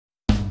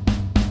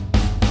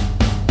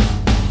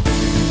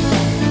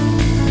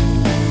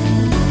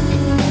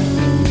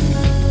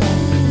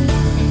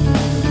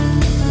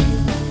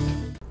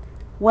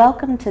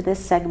Welcome to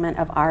this segment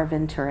of Our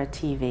Ventura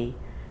TV.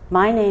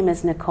 My name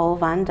is Nicole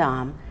Van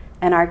Dam,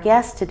 and our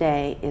guest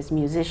today is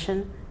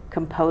musician,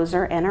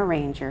 composer, and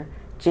arranger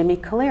Jimmy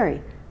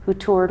Calire, who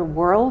toured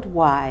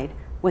worldwide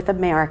with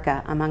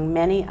America among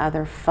many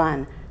other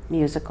fun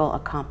musical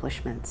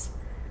accomplishments.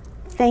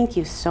 Thank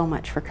you so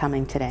much for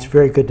coming today. It's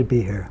very good to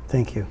be here.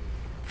 Thank you.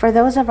 For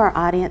those of our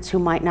audience who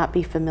might not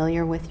be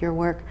familiar with your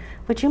work,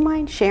 would you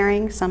mind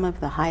sharing some of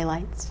the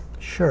highlights?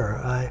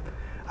 Sure.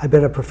 I've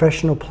been a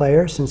professional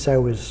player since I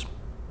was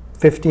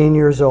 15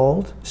 years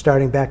old,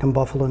 starting back in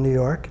Buffalo, New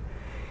York.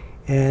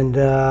 And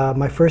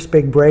my first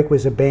big break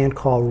was a band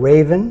called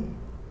Raven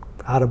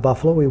out of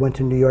Buffalo. We went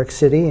to New York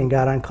City and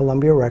got on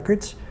Columbia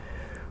Records.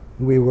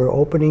 We were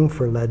opening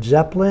for Led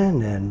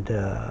Zeppelin and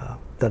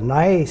The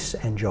Nice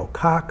and Joe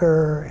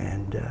Cocker,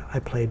 and I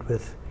played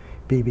with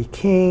B.B.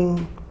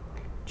 King.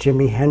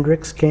 Jimi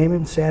Hendrix came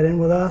and sat in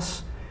with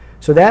us.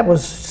 So that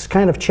was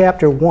kind of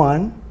chapter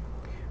one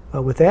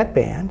with that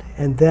band.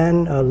 And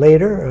then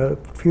later, a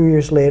few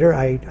years later,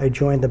 I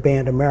joined the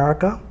band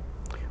America,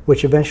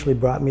 which eventually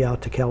brought me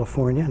out to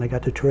California, and I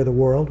got to tour the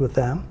world with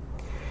them.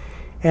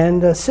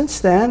 And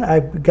since then, I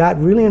got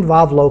really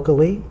involved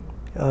locally,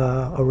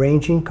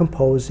 arranging,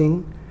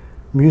 composing,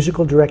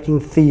 musical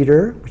directing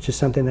theater, which is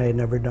something I had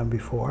never done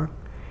before,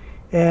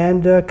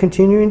 and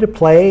continuing to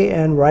play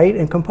and write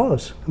and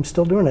compose. I'm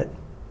still doing it.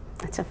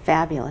 That's a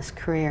fabulous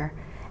career.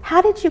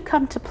 How did you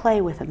come to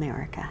play with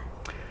America?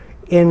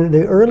 In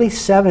the early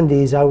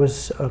 70s, I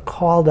was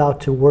called out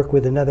to work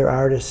with another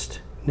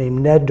artist named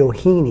Ned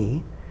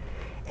Doheny,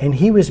 and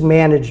he was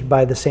managed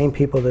by the same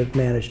people that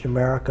managed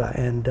America.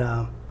 And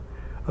a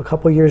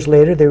couple years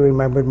later, they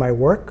remembered my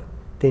work.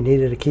 They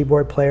needed a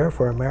keyboard player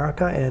for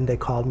America, and they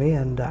called me,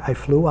 and I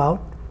flew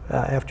out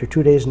after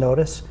 2 days'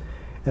 notice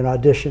and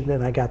auditioned,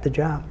 and I got the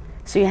job.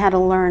 So you had to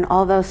learn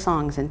all those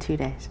songs in 2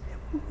 days?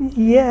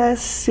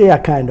 Yes, yeah,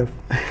 kind of.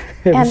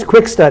 It was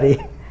quick study.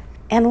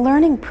 And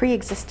learning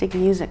pre-existing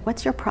music,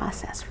 what's your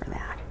process for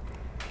that?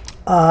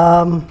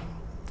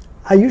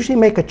 I usually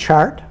make a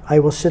chart. I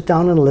will sit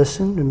down and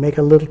listen and make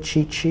a little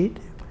cheat sheet.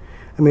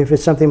 I mean, if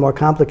it's something more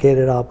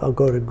complicated, I'll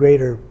go to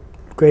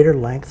greater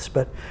lengths.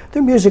 But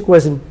the music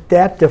wasn't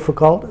that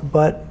difficult,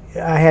 but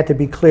I had to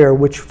be clear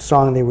which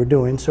song they were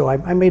doing. So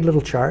I made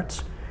little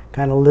charts,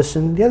 kind of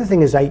listened. The other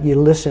thing is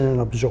you listen and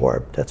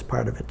absorb. That's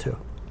part of it too.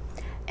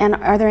 And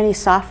are there any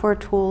software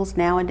tools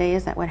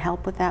nowadays that would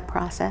help with that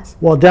process?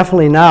 Well,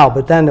 definitely now,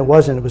 but then it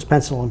wasn't. It was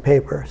pencil and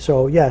paper.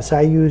 So yes,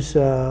 I use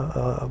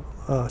a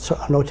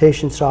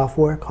notation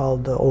software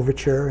called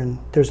OurVentura, and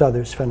there's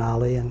others,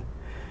 Finale, and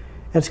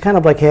it's kind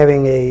of like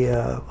having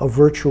a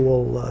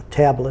virtual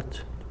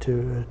tablet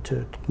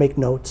to make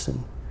notes.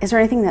 And is there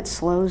anything that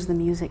slows the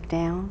music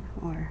down,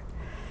 or?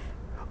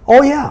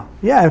 Oh yeah,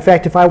 yeah. In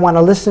fact, if I want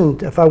to listen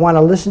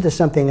to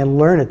something and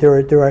learn it,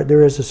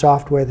 there is a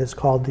software that's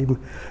called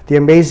the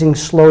Amazing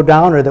Slow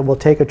Downer that will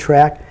take a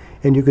track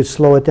and you could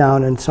slow it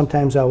down. And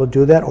sometimes I will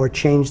do that, or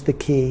change the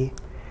key,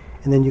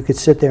 and then you could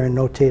sit there and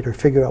notate or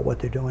figure out what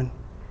they're doing.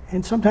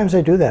 And sometimes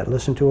I do that,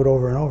 listen to it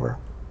over and over.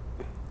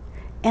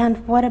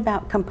 And what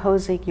about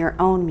composing your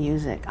own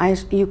music?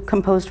 You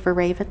composed for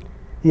Raven?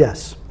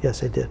 Yes,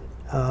 yes, I did.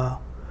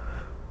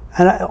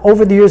 And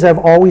over the years, I've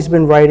always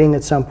been writing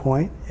at some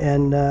point,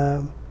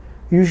 and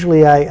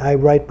usually I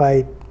write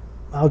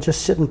I'll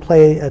just sit and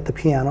play at the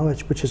piano,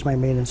 which is my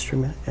main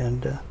instrument,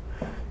 and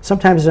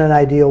sometimes an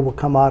idea will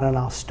come out and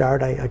I'll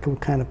start. I can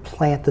kind of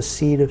plant the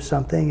seed of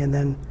something, and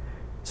then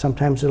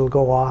sometimes it'll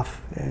go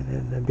off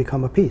and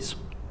become a piece.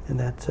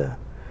 And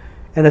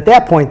at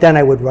that point, then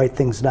I would write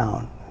things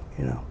down,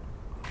 you know.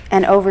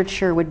 And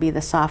OurVentura would be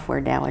the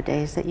software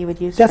nowadays that you would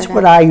use. That's for that?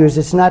 what I use.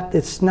 It's not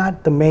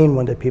the main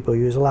one that people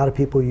use. A lot of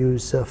people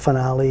use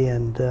Finale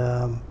and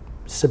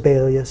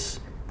Sibelius,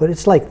 but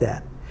it's like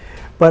that.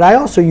 But I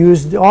also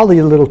used all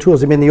the little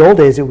tools. I mean, in the old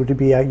days, it would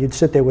be you'd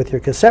sit there with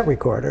your cassette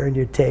recorder and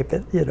you'd tape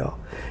it, you know,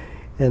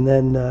 and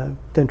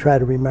then try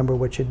to remember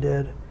what you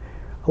did.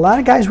 A lot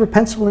of guys were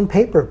pencil and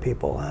paper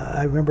people.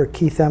 I remember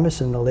Keith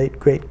Emerson, the late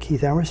great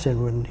Keith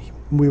Emerson, when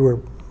we were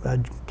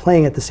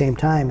playing at the same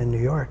time in New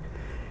York.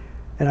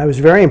 And I was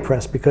very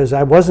impressed because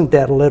I wasn't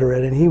that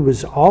literate, and he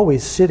was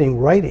always sitting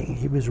writing.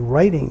 He was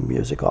writing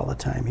music all the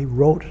time. He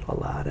wrote a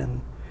lot, and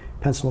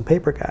pencil and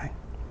paper guy.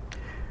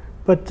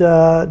 But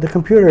the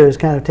computer is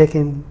kind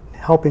of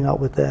helping out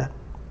with that.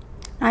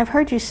 I've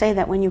heard you say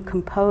that when you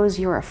compose,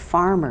 you're a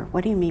farmer.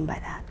 What do you mean by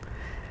that?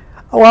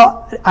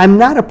 Well, I'm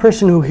not a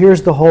person who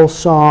hears the whole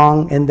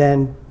song and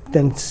then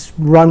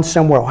runs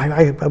somewhere. Oh,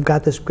 I've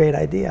got this great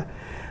idea.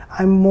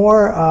 I'm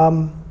more,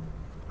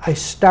 I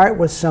start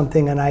with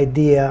something, an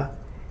idea,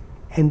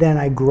 and then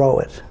I grow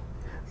it.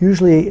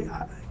 Usually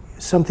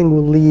something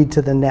will lead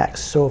to the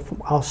next. So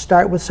I'll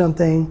start with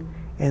something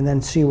and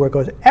then see where it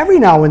goes. Every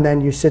now and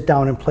then you sit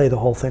down and play, the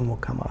whole thing will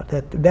come out.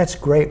 That's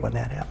great when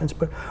that happens,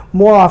 but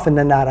more often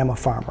than not, I'm a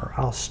farmer.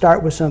 I'll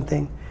start with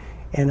something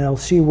and I'll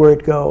see where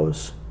it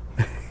goes,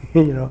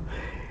 you know.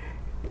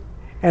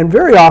 And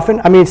very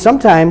often, I mean,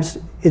 sometimes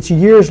it's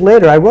years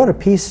later. I wrote a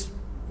piece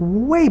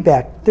way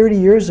back, 30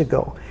 years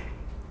ago,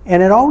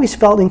 And it always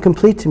felt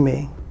incomplete to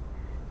me.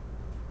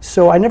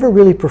 So I never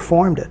really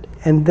performed it.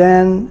 And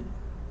then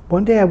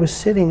one day I was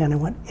sitting and I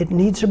went, it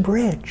needs a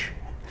bridge.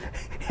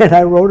 And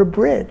I wrote a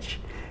bridge.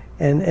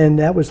 And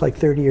that was like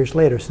 30 years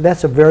later. So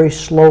that's a very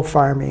slow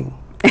farming.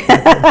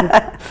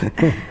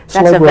 It's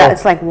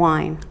like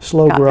wine.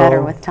 Slow Got grow.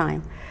 better with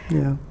time.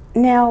 Yeah.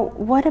 Now,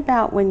 what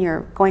about when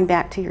you're going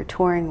back to your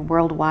touring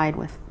worldwide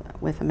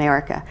with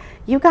America?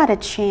 You got a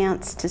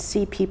chance to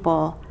see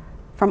people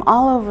from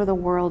all over the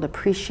world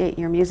appreciate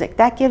your music.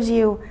 That gives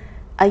you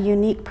a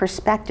unique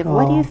perspective.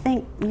 What do you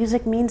think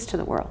music means to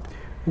the world?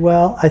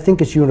 Well, I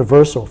think it's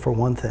universal for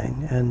one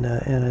thing, and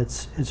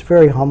it's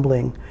very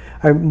humbling.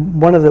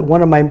 One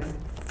of my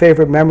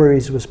favorite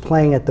memories was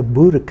playing at the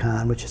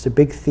Budokan, which is a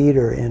big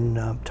theater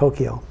in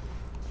Tokyo,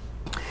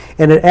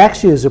 and it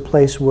actually is a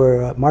place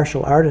where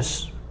martial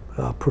artists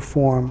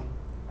perform.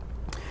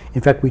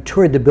 In fact, we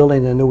toured the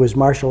building, and there was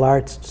martial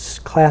arts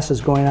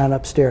classes going on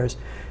upstairs.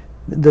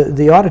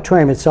 The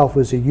auditorium itself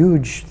was a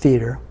huge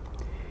theater,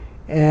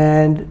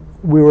 and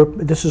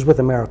this was with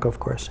America, of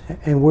course,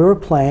 and we were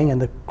playing,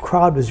 and the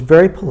crowd was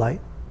very polite.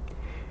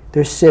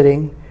 They're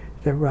sitting,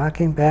 they're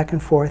rocking back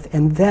and forth,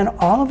 and then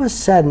all of a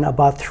sudden,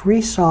 about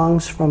 3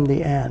 songs from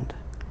the end,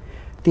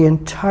 the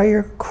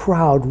entire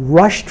crowd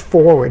rushed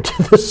forward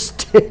to the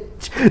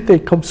stage. They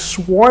come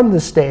swarm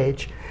the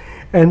stage,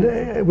 and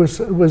it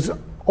was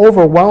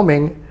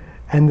overwhelming,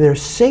 and they're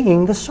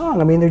singing the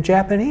song. I mean, they're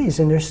Japanese,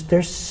 and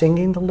they're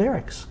singing the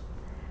lyrics.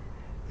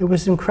 It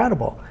was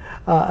incredible.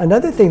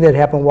 Another thing that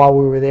happened while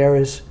we were there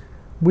is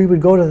we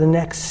would go to the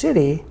next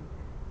city,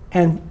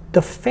 and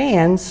the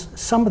fans,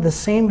 some of the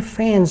same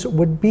fans,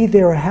 would be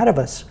there ahead of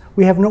us.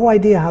 We have no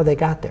idea how they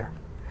got there,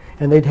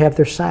 and they'd have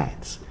their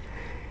signs.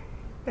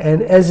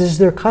 And as is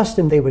their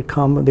custom, they would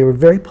come, they were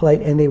very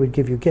polite, and they would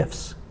give you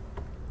gifts.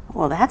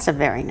 Well, that's a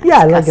very nice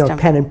custom. custom. Like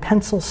pen and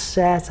pencil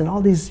sets and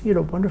all these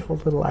wonderful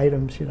little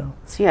items.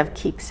 So you have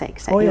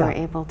keepsakes that you were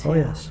able to. Oh,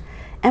 yes.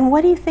 And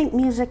what do you think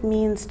music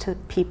means to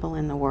people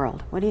in the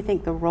world? What do you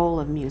think the role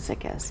of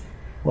music is?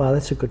 Well,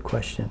 that's a good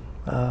question.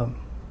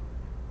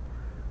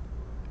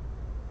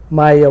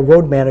 My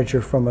road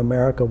manager from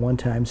America one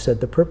time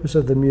said, the purpose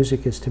of the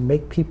music is to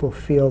make people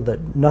feel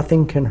that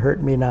nothing can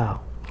hurt me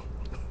now.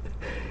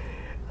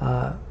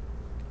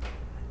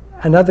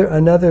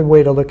 Another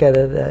way to look at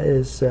it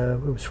is, it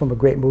was from a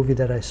great movie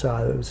that I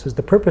saw. It says,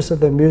 the purpose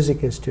of the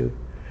music is to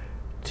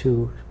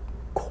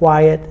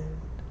quiet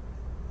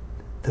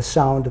the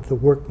sound of the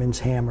workmen's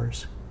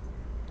hammers.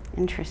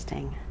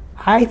 Interesting.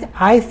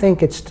 I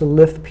think it's to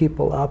lift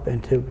people up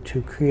and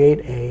to create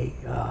a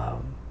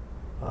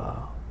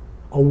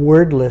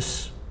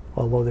wordless,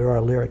 although there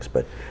are lyrics,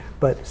 but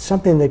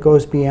something that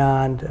goes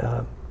beyond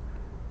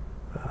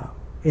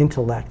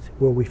intellect,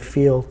 where we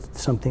feel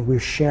something, we're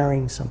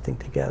sharing something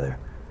together.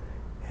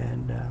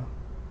 And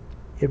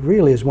it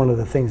really is one of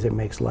the things that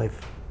makes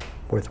life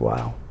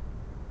worthwhile.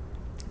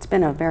 It's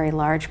been a very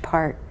large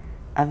part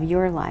of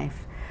your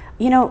life.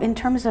 In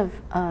terms of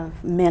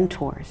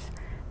mentors,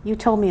 you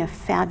told me a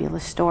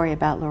fabulous story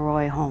about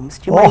Leroy Holmes.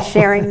 Do you mind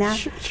sharing that?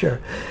 Sure.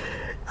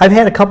 I've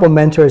had a couple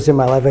mentors in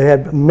my life. I've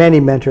had many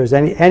mentors.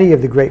 Any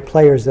of the great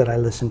players that I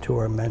listen to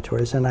are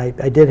mentors. And I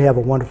did have a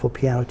wonderful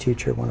piano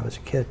teacher when I was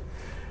a kid,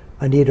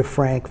 Anita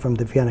Frank from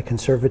the Vienna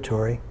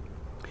Conservatory.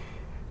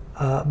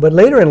 But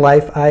later in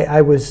life,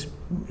 I was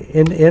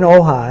in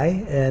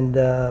Ojai,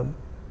 and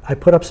I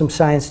put up some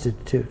signs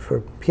for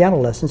piano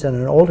lessons, and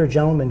an older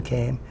gentleman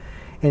came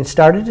and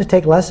started to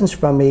take lessons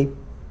from me.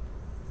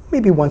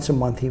 Maybe once a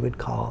month he would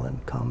call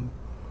and come.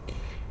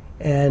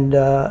 And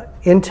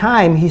in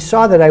time, he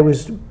saw that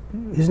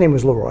his name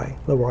was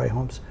Leroy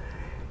Holmes.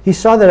 He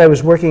saw that I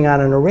was working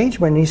on an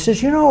arrangement, and he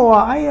says,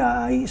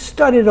 I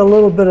studied a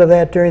little bit of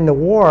that during the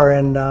war,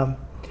 and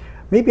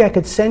maybe I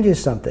could send you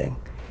something.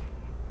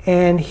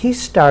 And he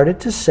started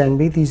to send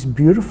me these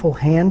beautiful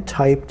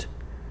hand-typed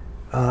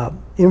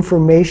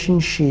information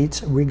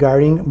sheets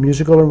regarding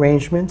musical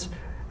arrangements,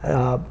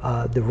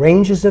 the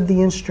ranges of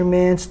the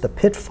instruments, the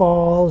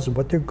pitfalls,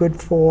 what they're good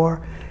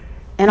for.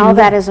 And all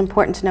that is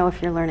important to know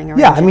if you're learning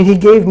arrangement. Yeah, I mean, he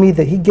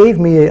gave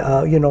me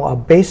a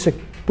basic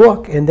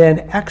book, and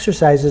then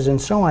exercises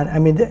and so on. I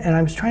mean, and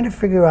I was trying to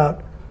figure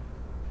out,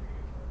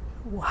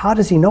 how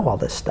does he know all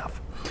this stuff?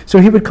 So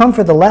he would come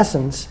for the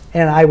lessons,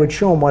 and I would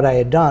show him what I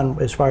had done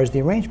as far as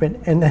the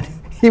arrangement, and then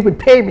he would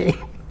pay me.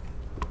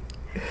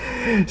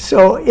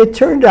 So it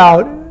turned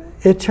out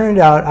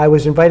I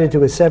was invited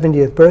to his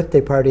 70th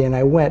birthday party, and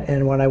I went,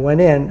 and when I went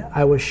in,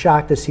 I was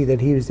shocked to see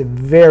that he was a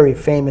very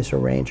famous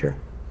arranger.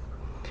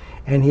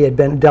 And he had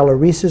been Della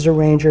Reese's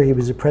arranger. He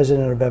was the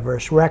president of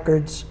Everest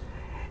Records,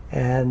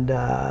 and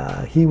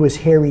he was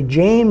Harry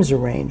James'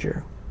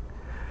 arranger.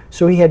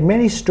 So he had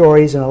many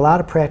stories and a lot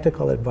of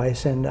practical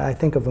advice, and I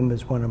think of him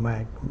as one of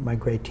my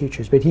great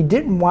teachers. But he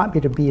didn't want me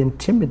to be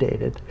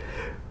intimidated,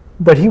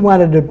 but he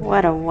wanted to.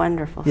 What a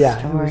wonderful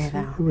story,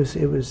 though.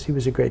 He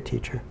was a great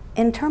teacher.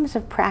 In terms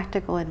of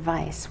practical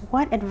advice,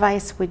 what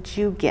advice would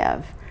you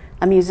give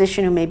a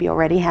musician who maybe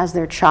already has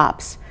their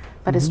chops,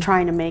 but is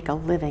trying to make a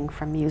living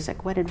from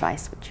music? What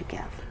advice would you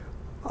give?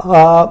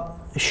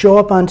 show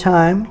up on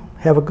time,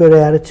 have a good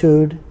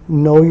attitude,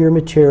 know your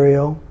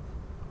material,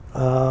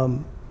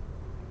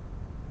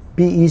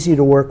 be easy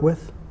to work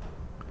with.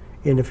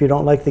 And if you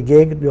don't like the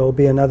gig, there'll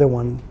be another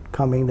one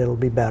coming that'll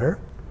be better.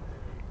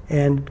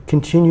 And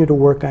continue to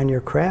work on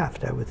your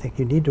craft, I would think.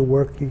 You need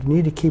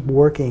to keep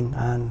working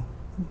on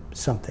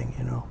something,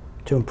 you know,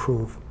 to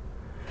improve.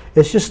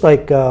 It's just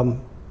like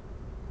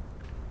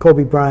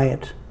Kobe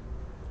Bryant.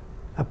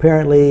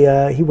 Apparently,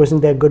 he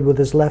wasn't that good with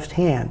his left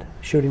hand,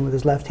 shooting with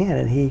his left hand,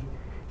 and he,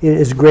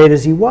 as great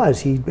as he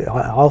was,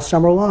 all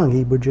summer long,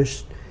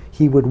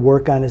 he would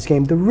work on his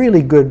game. The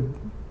really good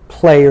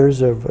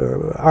players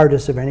or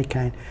artists of any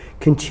kind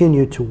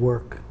continue to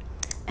work.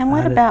 And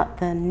what about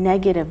the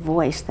negative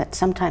voice that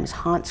sometimes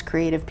haunts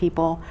creative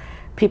people,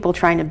 people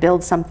trying to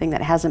build something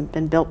that hasn't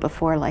been built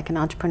before, like an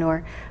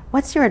entrepreneur?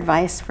 What's your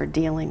advice for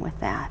dealing with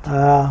that?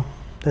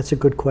 That's a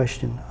good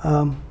question.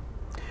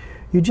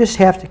 You just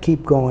have to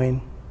keep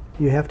going.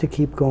 You have to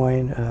keep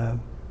going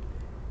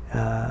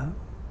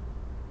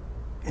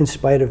in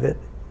spite of it,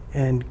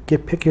 and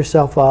pick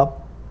yourself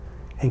up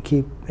and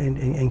keep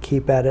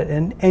at it,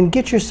 and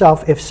get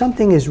yourself, if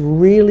something is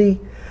really,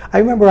 I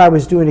remember I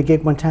was doing a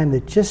gig one time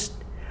that just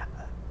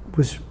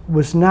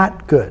was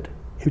not good.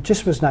 It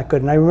just was not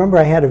good. And I remember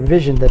I had a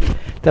vision that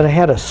I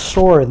had a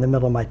sore in the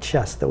middle of my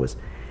chest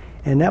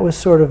and that was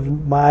sort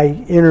of my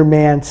inner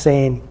man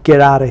saying, get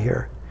out of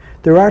here.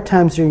 There are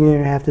times when you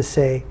have to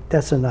say,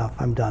 that's enough,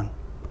 I'm done.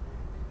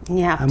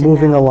 I'm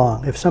moving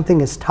along. If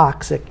something is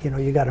toxic, you know,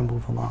 you got to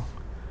move along.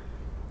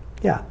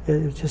 Yeah,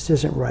 it just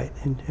isn't right.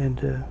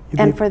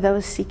 And for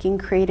those seeking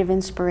creative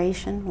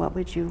inspiration, what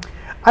would you?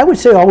 I would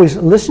say always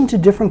listen to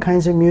different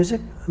kinds of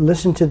music.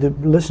 Listen to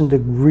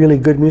really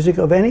good music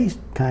of any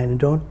kind,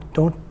 and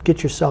don't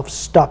get yourself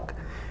stuck.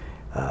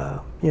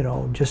 You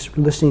know, just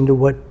listening to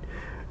what.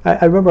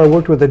 I remember I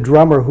worked with a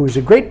drummer who was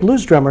a great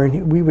blues drummer,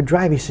 and we would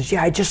drive. He says,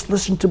 "Yeah, I just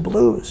listened to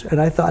blues,"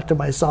 and I thought to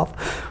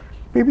myself,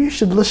 maybe you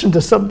should listen to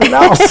something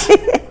else.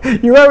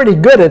 You're already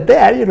good at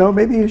that, you know.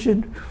 Maybe you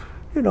should,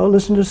 you know,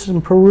 listen to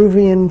some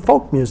Peruvian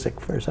folk music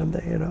for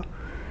something, you know.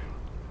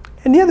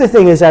 And the other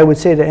thing is, I would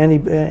say to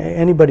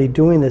anybody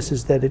doing this,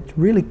 is that it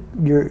really,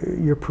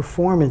 your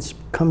performance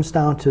comes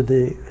down to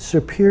the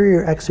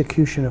superior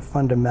execution of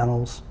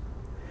fundamentals.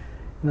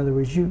 In other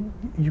words, you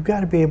got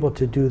to be able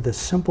to do the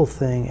simple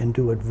thing and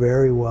do it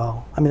very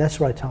well. I mean, that's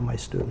what I tell my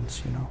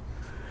students, you know.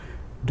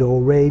 Do,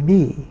 re,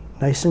 mi,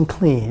 nice and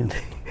clean.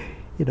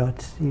 You know,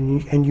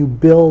 and you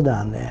build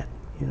on that,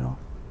 you know.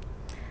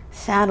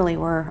 Sadly,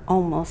 we're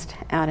almost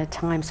out of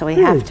time, so we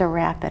have to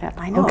wrap it up.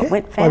 I know, it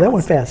went fast. Oh, that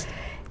went fast.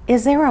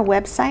 Is there a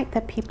website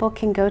that people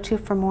can go to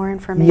for more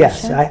information?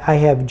 Yes, I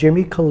have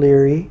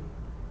JimiCalire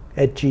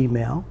at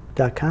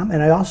gmail.com,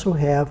 and I also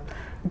have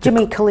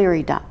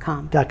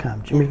JimiCalire.com.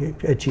 Jimmy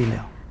at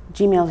Gmail.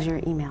 Gmail's your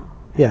email.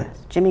 Yeah.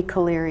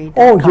 JimiCalire.com.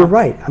 Oh, you're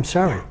right. I'm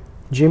sorry. Yeah.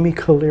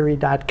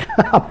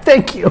 JimiCalire.com.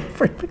 Thank you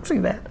for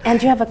fixing that. And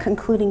do you have a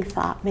concluding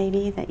thought,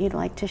 maybe, that you'd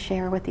like to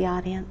share with the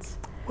audience?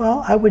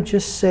 Well, I would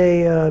just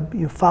say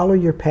you follow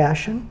your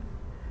passion,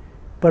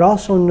 but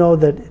also know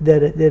that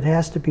it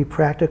has to be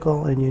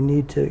practical, and you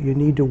need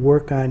to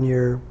work on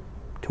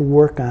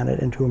it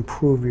and to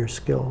improve your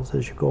skills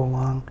as you go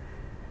along.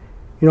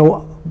 You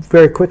know,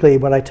 very quickly,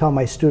 what I tell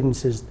my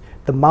students is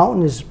the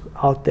mountain is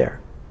out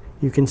there.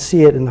 You can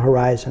see it in the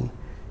horizon.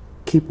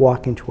 Keep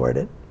walking toward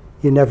it.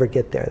 You never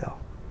get there, though.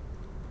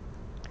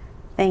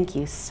 Thank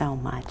you so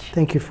much.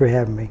 Thank you for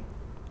having me.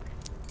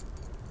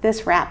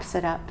 This wraps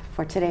it up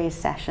for today's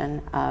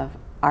session of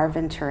Our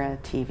Ventura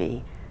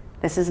TV.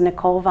 This is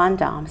Nicole Van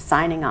Dam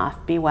signing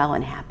off. Be well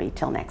and happy.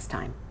 Till next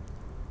time.